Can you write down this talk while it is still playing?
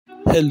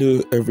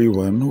Hello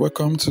everyone,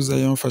 welcome to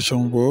Zion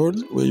Fashion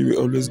World, where you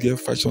will always get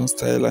fashion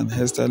style and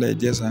hairstyle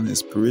ideas and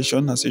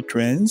inspiration as it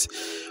trends.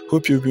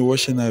 Hope you've been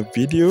watching our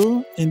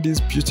video. In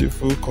this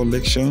beautiful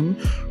collection,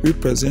 we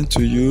present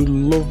to you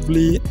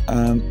lovely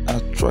and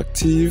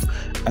attractive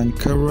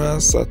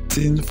Ankara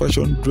Satin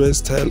fashion dress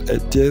style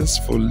ideas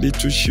for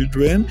little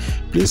children.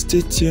 Please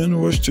stay tuned,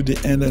 watch to the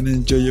end and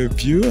enjoy your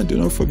view, and do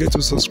not forget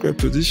to subscribe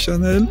to this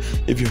channel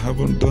if you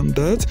haven't done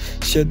that.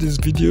 Share this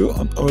video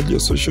on all your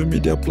social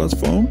media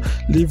platforms.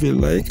 Leave a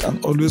like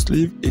and always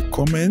leave a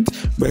comment.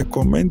 By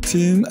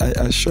commenting, I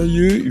assure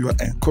you are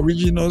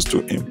encouraging us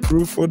to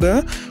improve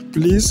further.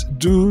 Please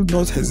do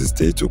not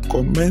hesitate to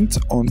comment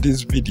on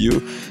this video.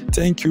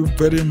 Thank you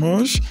very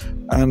much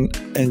and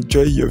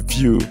enjoy your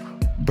view.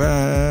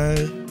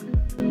 Bye.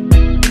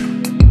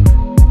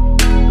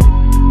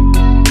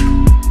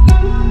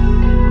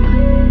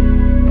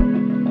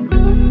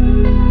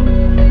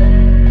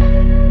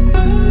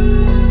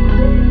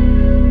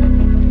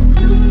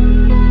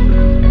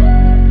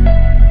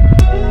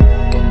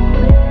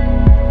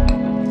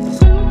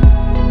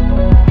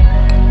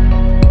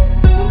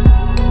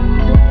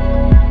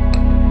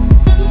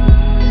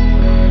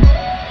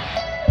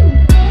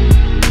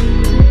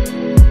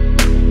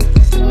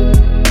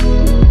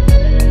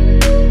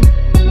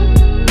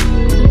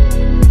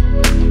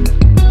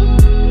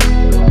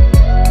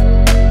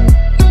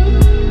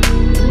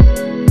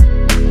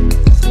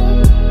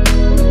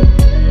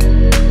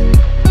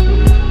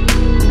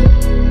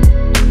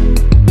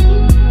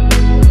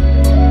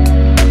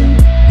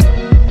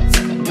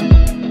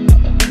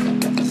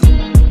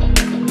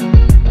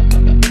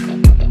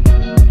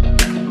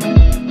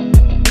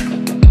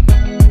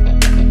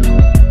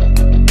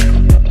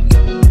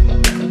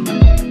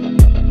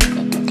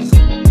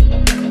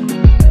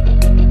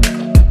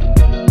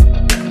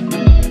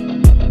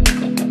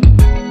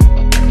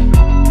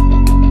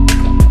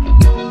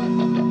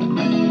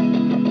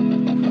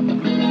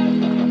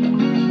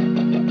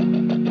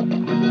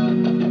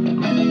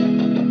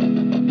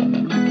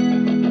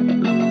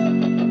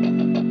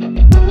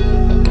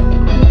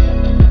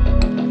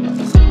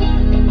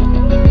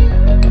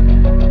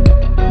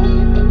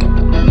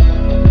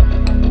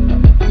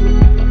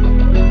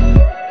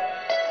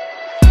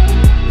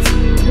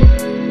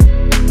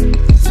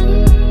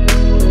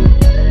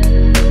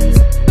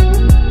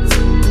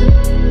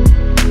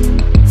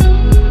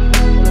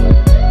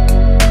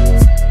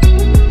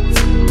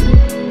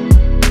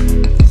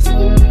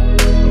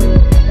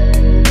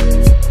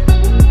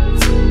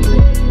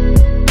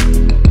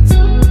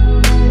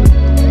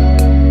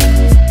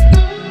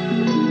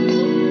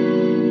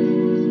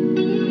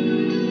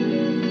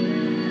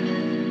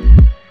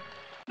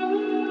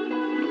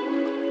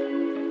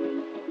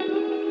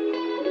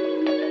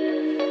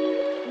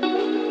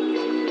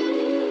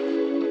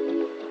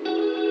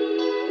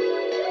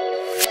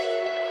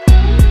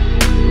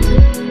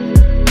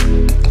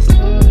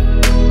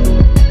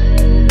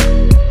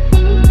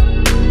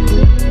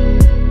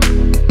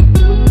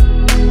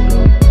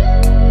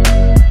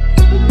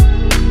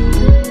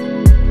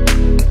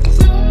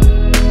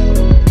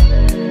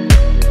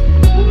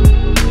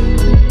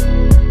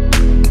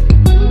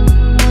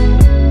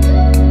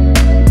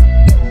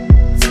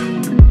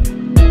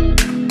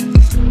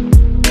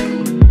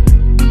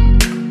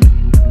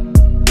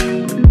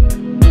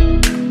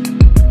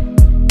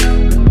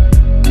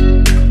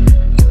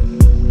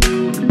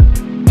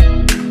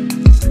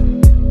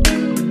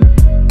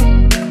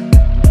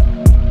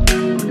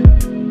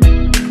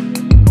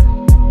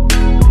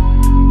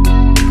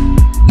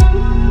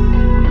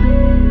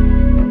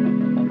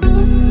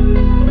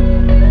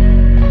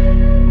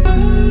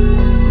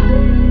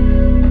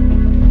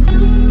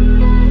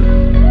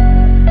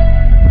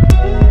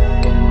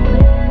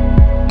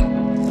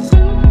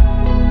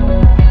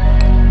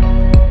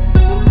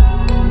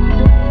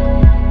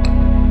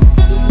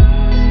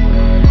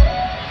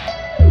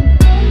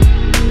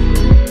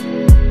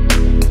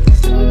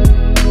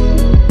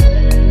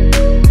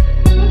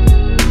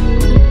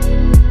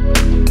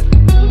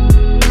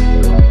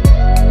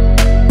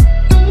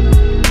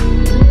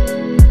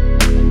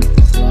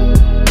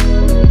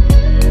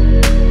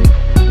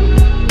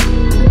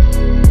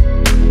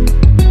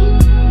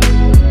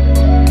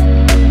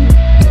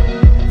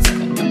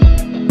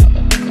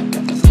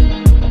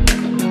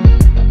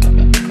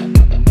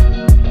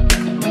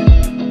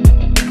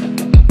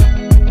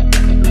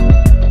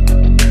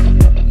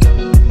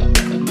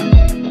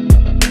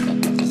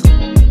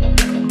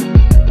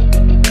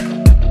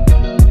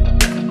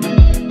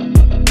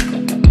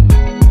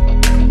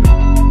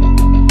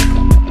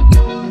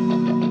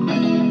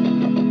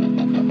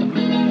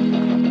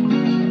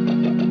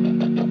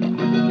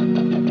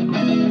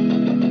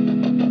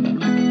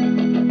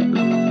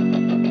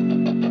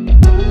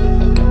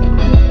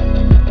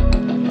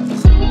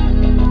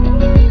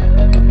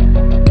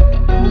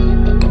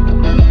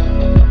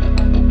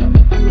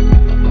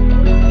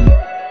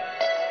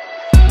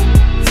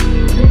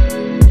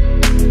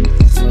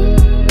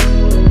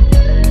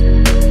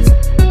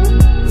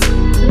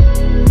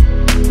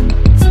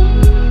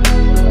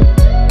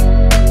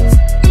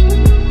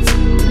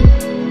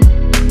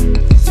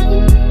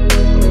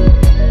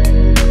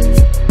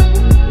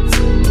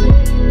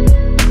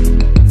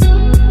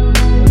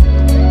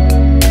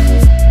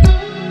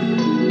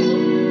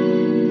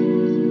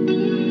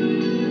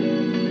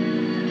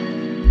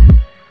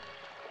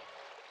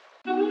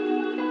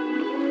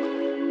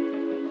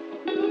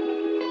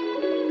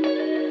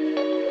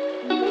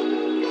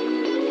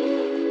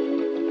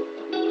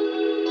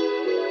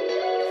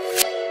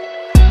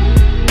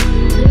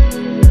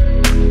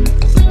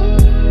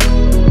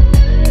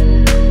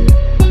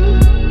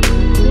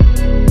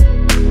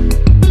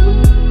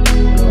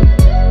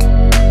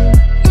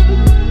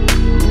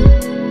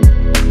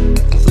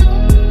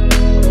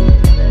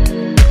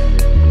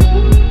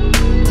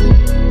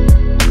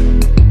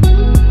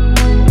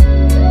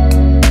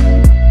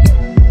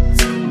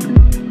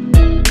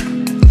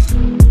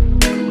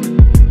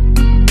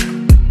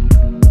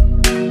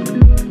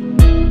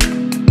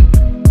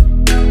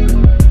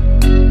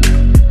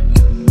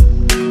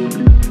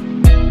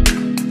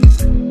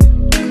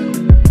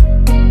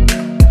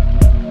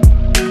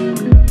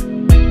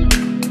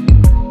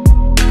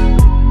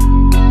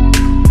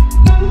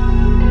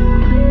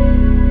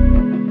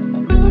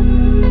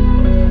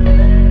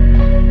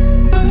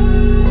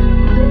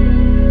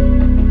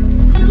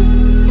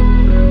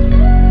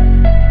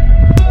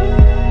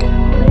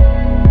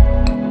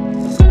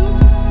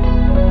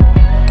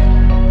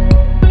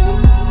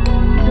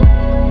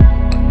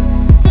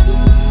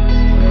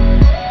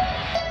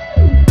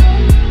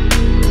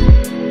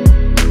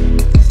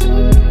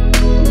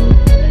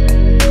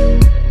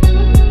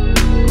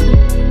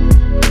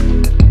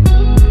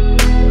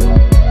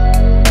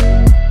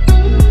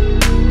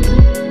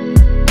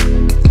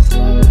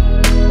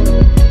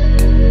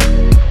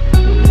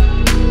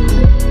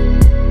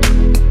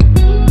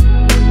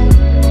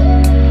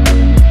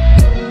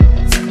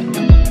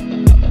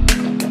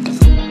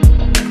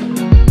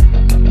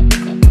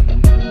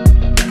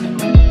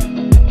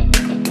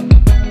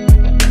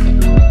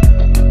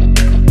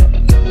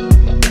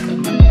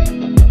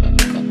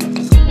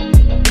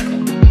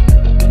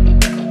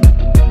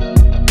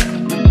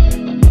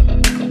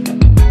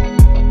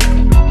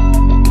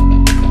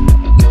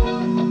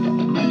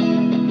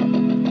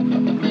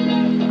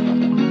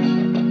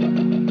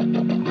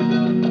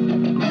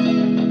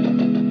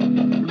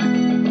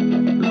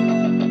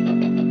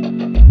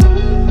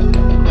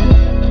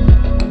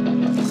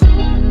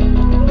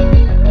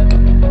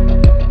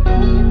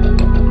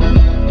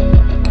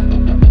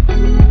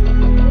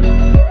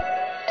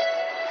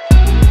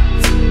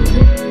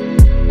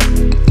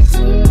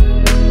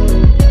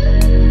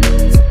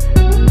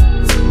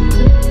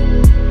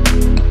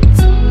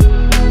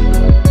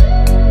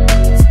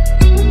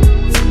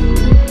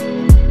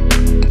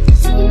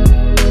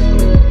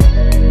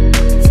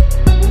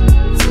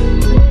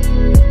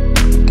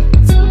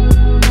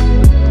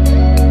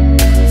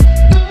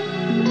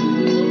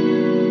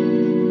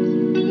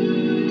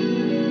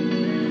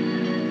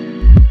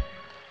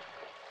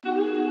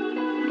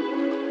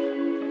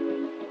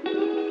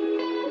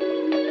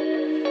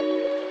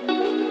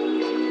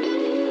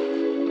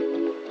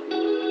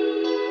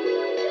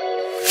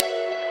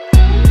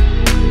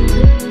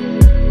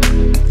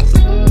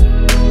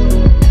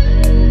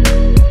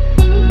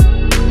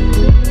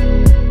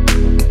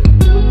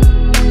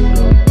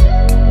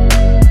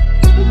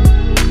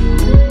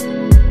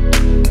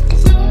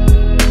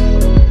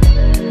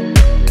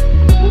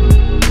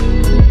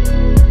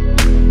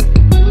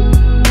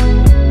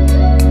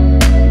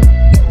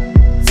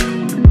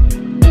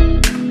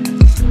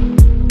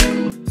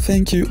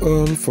 Thank you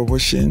all for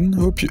watching.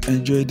 Hope you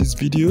enjoyed this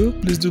video.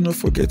 Please do not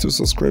forget to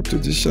subscribe to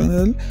this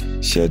channel,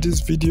 share this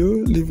video,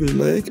 leave a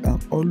like,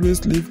 and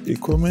always leave a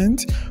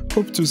comment.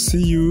 Hope to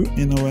see you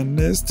in our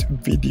next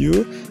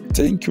video.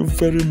 Thank you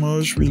very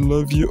much. We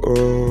love you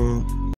all.